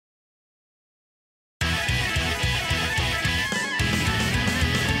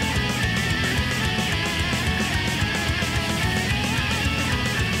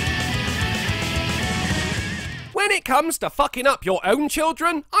it comes to fucking up your own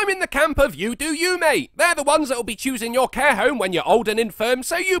children, I'm in the camp of you do you, mate. They're the ones that'll be choosing your care home when you're old and infirm,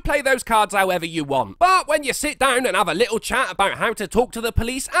 so you play those cards however you want. But when you sit down and have a little chat about how to talk to the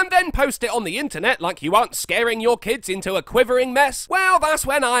police and then post it on the internet like you aren't scaring your kids into a quivering mess, well, that's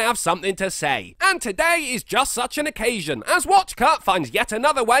when I have something to say. And today is just such an occasion, as WatchCut finds yet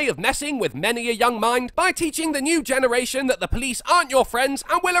another way of messing with many a young mind by teaching the new generation that the police aren't your friends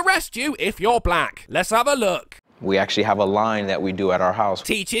and will arrest you if you're black. Let's have a look. We actually have a line that we do at our house.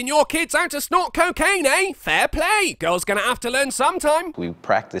 Teaching your kids how to snort cocaine, eh? Fair play. Girls gonna have to learn sometime. We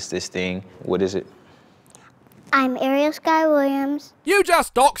practice this thing. What is it? I'm Ariel Sky Williams. You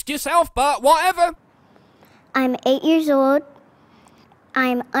just doxed yourself, but whatever. I'm 8 years old.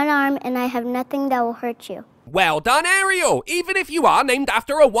 I'm unarmed and I have nothing that will hurt you. Well done, Ariel, even if you are named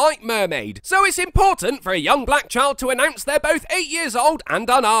after a white mermaid. So it's important for a young black child to announce they're both 8 years old and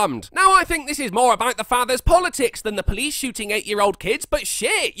unarmed. Now, I think this is more about the father's politics than the police shooting 8-year-old kids, but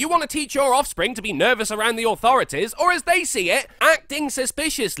shit, you want to teach your offspring to be nervous around the authorities, or as they see it, acting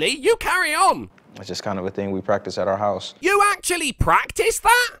suspiciously, you carry on. It's just kind of a thing we practice at our house. You actually practice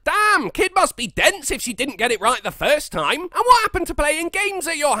that? Damn, kid must be dense if she didn't get it right the first time. And what happened to playing games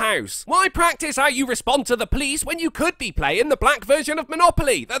at your house? Why practice how you respond to the police when you could be playing the black version of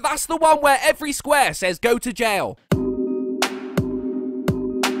Monopoly? That's the one where every square says go to jail.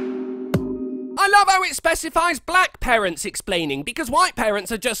 I love how it specifies black parents explaining, because white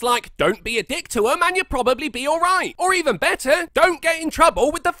parents are just like, don't be a dick to them and you'll probably be alright. Or even better, don't get in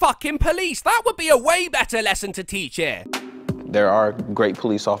trouble with the fucking police. That would be a way better lesson to teach here. There are great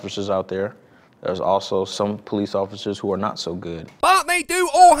police officers out there. There's also some police officers who are not so good. But they do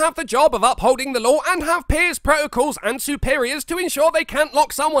all have the job of upholding the law and have peers, protocols and superiors to ensure they can't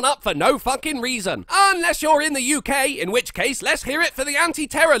lock someone up for no fucking reason. Unless you're in the UK, in which case let's hear it for the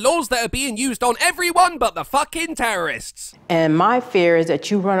anti-terror laws that are being used on everyone but the fucking terrorists. And my fear is that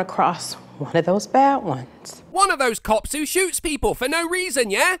you run across one of those bad ones. One of those cops who shoots people for no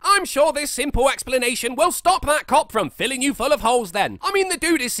reason, yeah? I'm sure this simple explanation will stop that cop from filling you full of holes then. I mean, the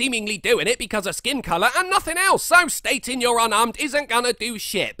dude is seemingly doing it because of skin colour and nothing else, so stating you're unarmed isn't gonna do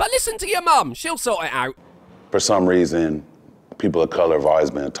shit. But listen to your mum, she'll sort it out. For some reason, people of color have always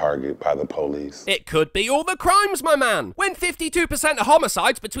been a target by the police. It could be all the crimes, my man. When 52% of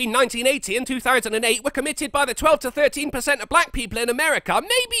homicides between 1980 and 2008 were committed by the 12 to 13% of black people in America,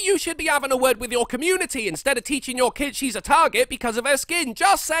 maybe you should be having a word with your community instead of teaching your kid she's a target because of her skin.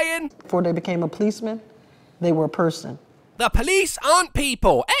 Just saying. Before they became a policeman, they were a person. The police aren't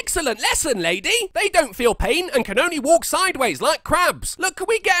people. Excellent lesson, lady. They don't feel pain and can only walk sideways like crabs. Look, can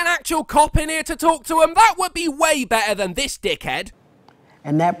we get an actual cop in here to talk to them? That would be way better than this dickhead.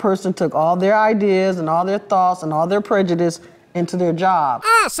 And that person took all their ideas and all their thoughts and all their prejudice into their job.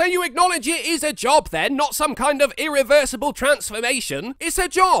 Ah, so you acknowledge it is a job then, not some kind of irreversible transformation. It's a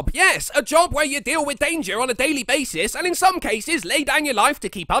job, yes, a job where you deal with danger on a daily basis and in some cases lay down your life to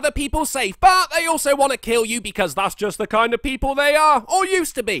keep other people safe, but they also want to kill you because that's just the kind of people they are, or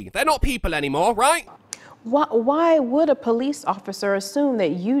used to be. They're not people anymore, right? Why would a police officer assume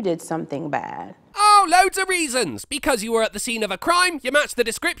that you did something bad? Oh, loads of reasons. Because you were at the scene of a crime, you match the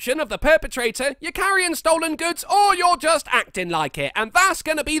description of the perpetrator, you're carrying stolen goods, or you're just acting like it. And that's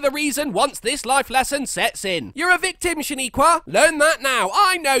gonna be the reason once this life lesson sets in. You're a victim, Shaniqua. Learn that now.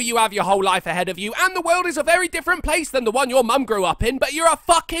 I know you have your whole life ahead of you, and the world is a very different place than the one your mum grew up in, but you're a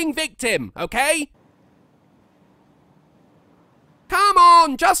fucking victim, okay? Come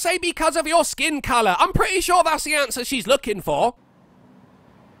on, just say because of your skin colour. I'm pretty sure that's the answer she's looking for.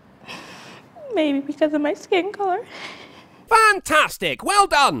 Maybe because of my skin color. Fantastic! Well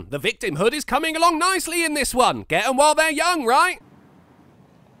done! The victimhood is coming along nicely in this one. Get them while they're young, right?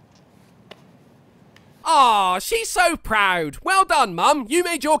 Aw, she's so proud. Well done, Mum. You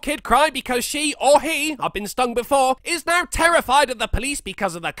made your kid cry because she, or he, I've been stung before, is now terrified of the police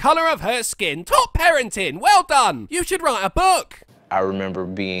because of the colour of her skin. Top parenting. Well done. You should write a book. I remember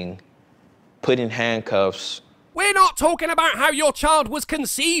being put in handcuffs. We're not talking about how your child was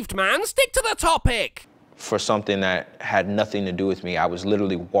conceived, man. Stick to the topic. For something that had nothing to do with me. I was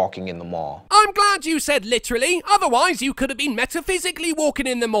literally walking in the mall. I'm glad you said literally. Otherwise, you could have been metaphysically walking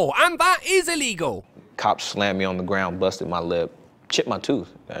in the mall, and that is illegal. Cops slammed me on the ground, busted my lip, chipped my tooth.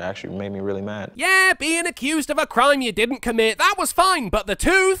 That actually made me really mad. Yeah, being accused of a crime you didn't commit, that was fine, but the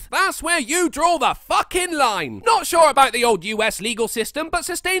tooth, that's where you draw the fucking line. Not sure about the old US legal system, but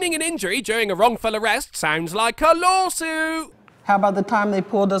sustaining an injury during a wrongful arrest sounds like a lawsuit. How about the time they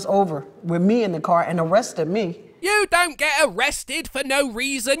pulled us over with me in the car and arrested me You don't get arrested for no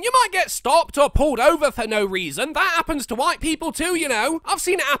reason. You might get stopped or pulled over for no reason. That happens to white people too, you know. I've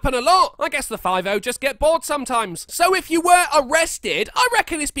seen it happen a lot. I guess the 5-0 just get bored sometimes. So if you were arrested, I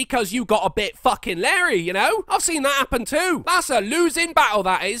reckon it's because you got a bit fucking leery, you know? I've seen that happen too. That's a losing battle,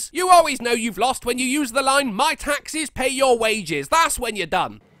 that is. You always know you've lost when you use the line, my taxes pay your wages. That's when you're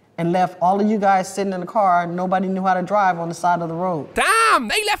done. And left all of you guys sitting in the car. Nobody knew how to drive on the side of the road. Damn,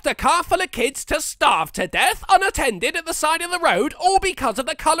 they left a car full of kids to starve to death unattended at the side of the road, all because of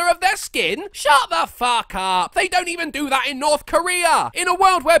the colour of their skin? Shut the fuck up. They don't even do that in North Korea. In a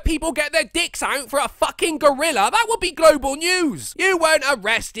world where people get their dicks out for a fucking gorilla, that would be global news. You weren't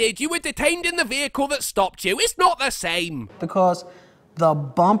arrested. You were detained in the vehicle that stopped you. It's not the same. Because the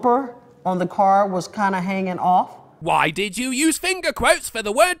bumper on the car was kind of hanging off. Why did you use finger quotes for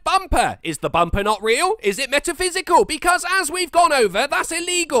the word bumper? Is the bumper not real? Is it metaphysical? Because as we've gone over, that's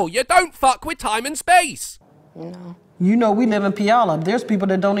illegal. You don't fuck with time and space. No. You know, we live in Puyallup. There's people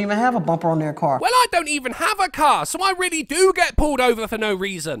that don't even have a bumper on their car. Well, I don't even have a car, so I really do get pulled over for no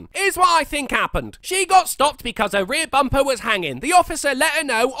reason. Here's what I think happened. She got stopped because her rear bumper was hanging. The officer let her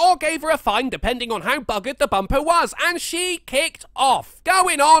know or gave her a fine depending on how buggered the bumper was, and she kicked off.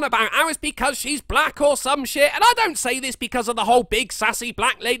 Going on about how it's because she's black or some shit, and I don't say this because of the whole big sassy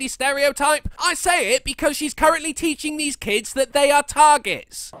black lady stereotype. I say it because she's currently teaching these kids that they are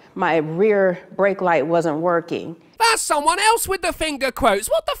targets. My rear brake light wasn't working. That's someone else with the finger quotes.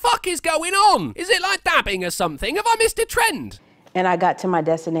 What the fuck is going on? Is it like dabbing or something? Have I missed a trend? And I got to my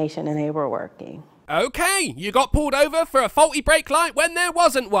destination and they were working. Okay, you got pulled over for a faulty brake light when there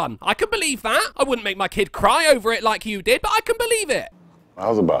wasn't one. I can believe that. I wouldn't make my kid cry over it like you did, but I can believe it. I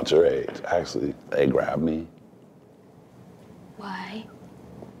was about your age, actually. They grabbed me. Why?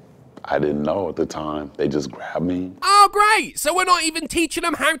 I didn't know at the time. They just grabbed me. Oh, great. So we're not even teaching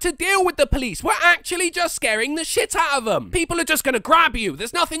them how to deal with the police. We're actually just scaring the shit out of them. People are just going to grab you.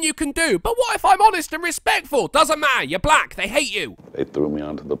 There's nothing you can do. But what if I'm honest and respectful? Doesn't matter. You're black. They hate you. They threw me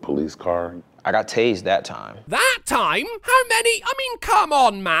onto the police car. I got tased that time. That time? How many? I mean, come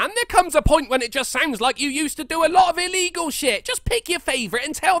on, man. There comes a point when it just sounds like you used to do a lot of illegal shit. Just pick your favorite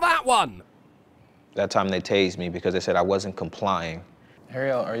and tell that one. That time they tased me because they said I wasn't complying.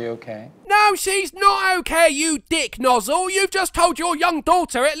 Ariel, are you okay? No, she's not okay, you dick nozzle. You've just told your young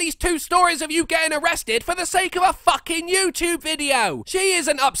daughter at least 2 stories of you getting arrested for the sake of a fucking YouTube video. She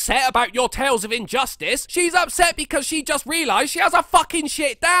isn't upset about your tales of injustice. She's upset because she just realized she has a fucking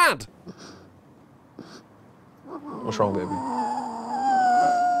shit dad. What's wrong, baby?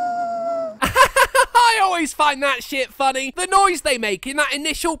 I always find that shit funny. The noise they make in that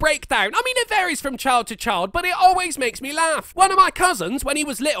initial breakdown. I mean, it varies from child to child, but it always makes me laugh. One of my cousins, when he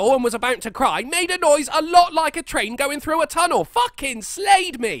was little and was about to cry, made a noise a lot like a train going through a tunnel. Fucking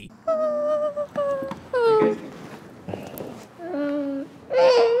slayed me.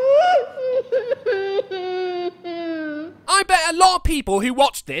 I bet a lot of people who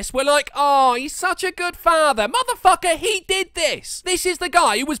watched this were like, oh, he's such a good father. Motherfucker, he did this. This is the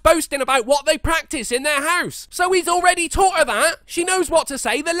guy who was boasting about what they practice in their house. So he's already taught her that. She knows what to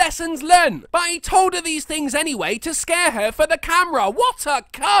say, the lesson's learned. But he told her these things anyway to scare her for the camera. What a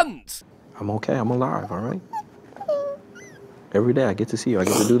cunt. I'm okay. I'm alive, all right? Every day I get to see you. I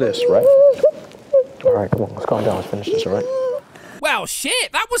get to do this, right? All right, come on. Let's calm down. Let's finish this, all right? Well,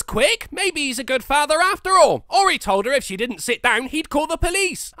 shit, that was quick. Maybe he's a good father after all. Or he told her if she didn't sit down, he'd call the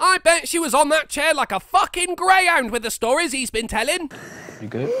police. I bet she was on that chair like a fucking greyhound with the stories he's been telling. You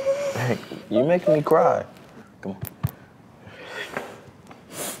good? Hey, you're making me cry. Come on.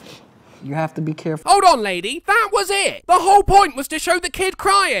 You have to be careful. Hold on, lady. That was it. The whole point was to show the kid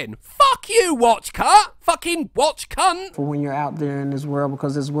crying. Fuck you, WatchCut. Fucking watch cunt. For when you're out there in this world,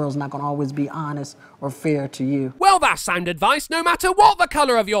 because this world's not going to always be honest or fair to you. Well, that's sound advice no matter what the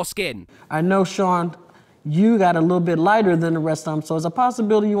colour of your skin. I know, Sean, you got a little bit lighter than the rest of them, so it's a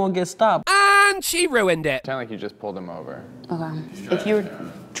possibility you won't get stopped. And she ruined it. Sound like you just pulled him over. Okay. If you're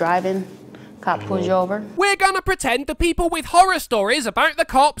driving, cop pulls you over. We're gonna pretend the people with horror stories about the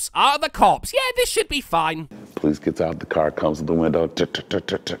cops are the cops. Yeah, this should be fine. Police gets out the car, comes to the window.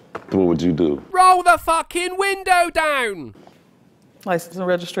 What would you do? Roll the fucking window down. License and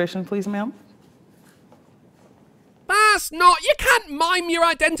registration, please, ma'am. That's not... You can't mime your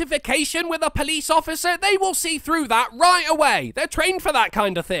identification with a police officer. They will see through that right away. They're trained for that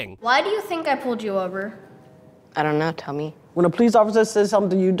kind of thing. Why do you think I pulled you over? I don't know, tell me. When a police officer says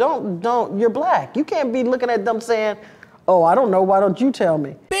something to you, don't, you're black. You can't be looking at them saying, oh, I don't know, why don't you tell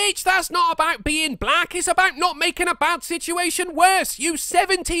me? Bitch, that's not about being black. It's about not making a bad situation worse. You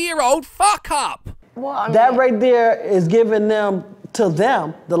 70-year-old fuck up. Well, I mean, That right there is giving them, to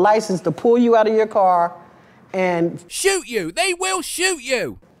them, the license to pull you out of your car and Shoot you! They will shoot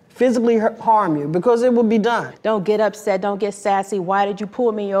you! physically harm you because it will be done. Don't get upset. Don't get sassy. Why did you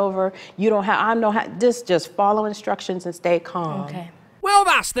pull me over? You don't have, I know how, just follow instructions and stay calm. Okay. Well,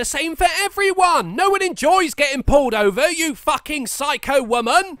 that's the same for everyone. No one enjoys getting pulled over, you fucking psycho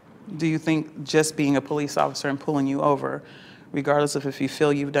woman. Do you think just being a police officer and pulling you over, regardless of if you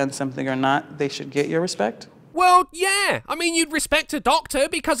feel you've done something or not, they should get your respect? Well, yeah. I mean, you'd respect a doctor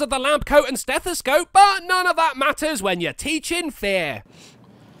because of the lab coat and stethoscope, but none of that matters when you're teaching fear.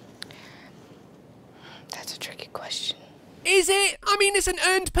 That's a tricky question. Is it? I mean, it's an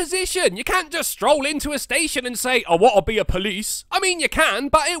earned position. You can't just stroll into a station and say, I want to be a police. I mean, you can,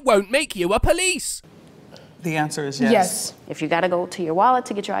 but it won't make you a police. The answer is yes. Yes. If you got to go to your wallet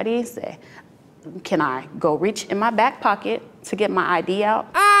to get your ID, say, can I go reach in my back pocket to get my ID out?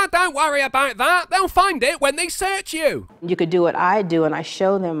 Ah, don't worry about that. They'll find it when they search you. You could do what I do, and I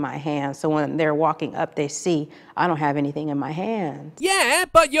show them my hands, so when they're walking up, they see I don't have anything in my hands. Yeah,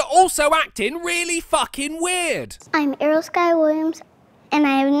 but you're also acting really fucking weird. I'm Errol Sky Williams, and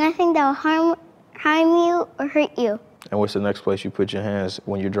I have nothing that will harm you or hurt you. And what's the next place you put your hands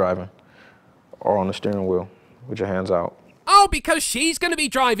when you're driving? Or on the steering wheel with your hands out? Oh, because she's gonna be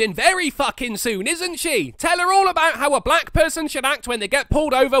driving very fucking soon, isn't she? Tell her all about how a black person should act when they get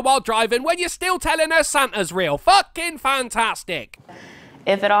pulled over while driving when you're still telling her Santa's real. Fucking fantastic.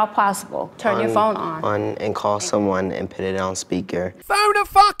 If at all possible, turn your phone on. And call someone and put it on speaker. Phone a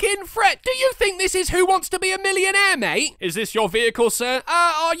fucking fret. Do you think this is Who Wants to Be a Millionaire, mate? Is this your vehicle, sir?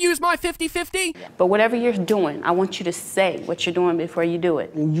 I'll use my 50-50. But whatever you're doing, I want you to say what you're doing before you do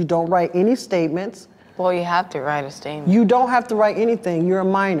it. You don't write any statements. Well, you have to write a statement. You don't have to write anything. You're a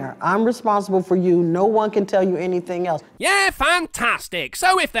minor. I'm responsible for you. No one can tell you anything else. Yeah, fantastic.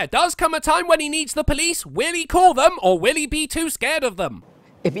 So if there does come a time when he needs the police, will he call them or will he be too scared of them?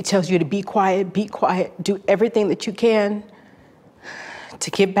 If he tells you to be quiet, do everything that you can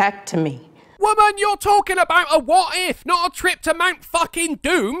to get back to me. Woman, you're talking about a what if, not a trip to Mount fucking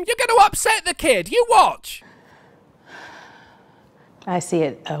Doom. You're gonna upset the kid. You watch. I see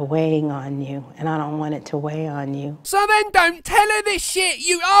it weighing on you, and I don't want it to weigh on you. So then don't tell her this shit,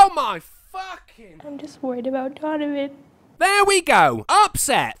 you... Oh my fucking... I'm just worried about Donovan. There we go.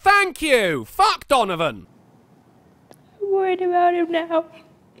 Upset. Thank you. Fuck Donovan. I'm worried about him now.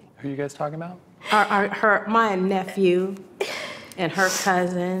 Who are you guys talking about? My nephew and her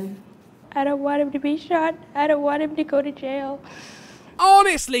cousin. I don't want him to be shot. I don't want him to go to jail.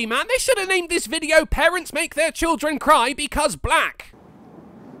 Honestly, man, they should have named this video Parents Make Their Children Cry Because Black.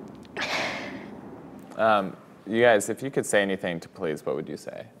 You guys, if you could say anything to police, what would you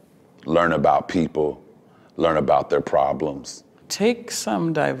say? Learn about people, learn about their problems. Take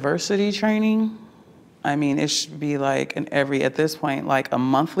some diversity training. I mean, it should be like at this point, like a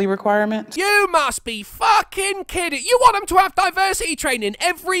monthly requirement. You must be fucking kidding. You want them to have diversity training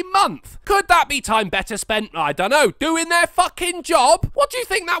every month? Could that be time better spent, I don't know, doing their fucking job? What do you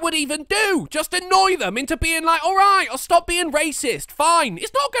think that would even do? Just annoy them into being like, all right, I'll stop being racist. Fine.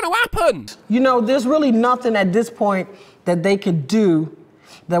 It's not going to happen. You know, there's really nothing at this point that they could do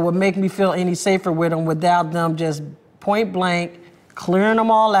that would make me feel any safer with them without them just point blank, clearing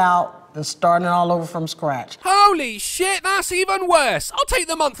them all out, and starting all over from scratch. Holy shit, that's even worse. I'll take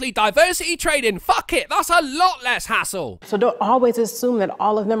the monthly diversity training. Fuck it, that's a lot less hassle. So don't always assume that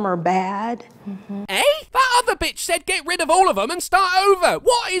all of them are bad. Eh? That other bitch said get rid of all of them and start over.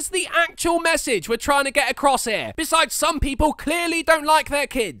 What is the actual message we're trying to get across here? Besides, some people clearly don't like their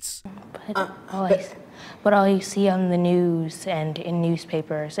kids. But all you see on the news and in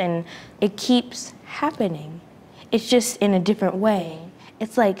newspapers, and it keeps happening. It's just in a different way.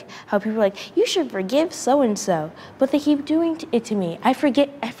 It's like how people are like, you should forgive so-and-so, but they keep doing it to me. I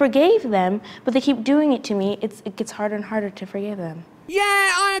forgave them, but they keep doing it to me. It gets harder and harder to forgive them. Yeah,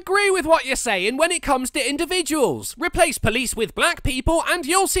 I agree with what you're saying when it comes to individuals. Replace police with black people and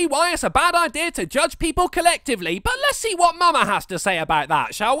you'll see why it's a bad idea to judge people collectively. But let's see what Mama has to say about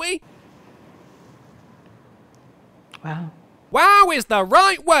that, shall we? Wow. Wow is the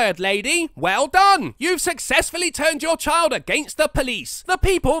right word, lady. Well done. You've successfully turned your child against the police. The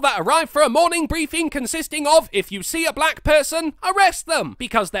people that arrive for a morning briefing consisting of, if you see a black person, arrest them,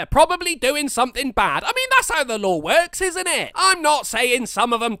 because they're probably doing something bad. I mean, that's how the law works, isn't it? I'm not saying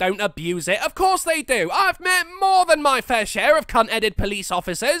some of them don't abuse it. Of course they do. I've met more than my fair share of cunt-headed police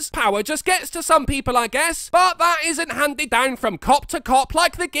officers. Power just gets to some people, I guess. But that isn't handed down from cop to cop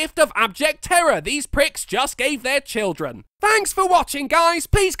like the gift of abject terror these pricks just gave their children. Thanks for watching, guys.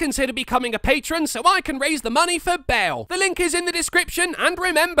 Please consider becoming a patron so I can raise the money for bail. The link is in the description, and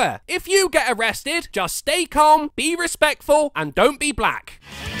remember, if you get arrested, just stay calm, be respectful, and don't be black.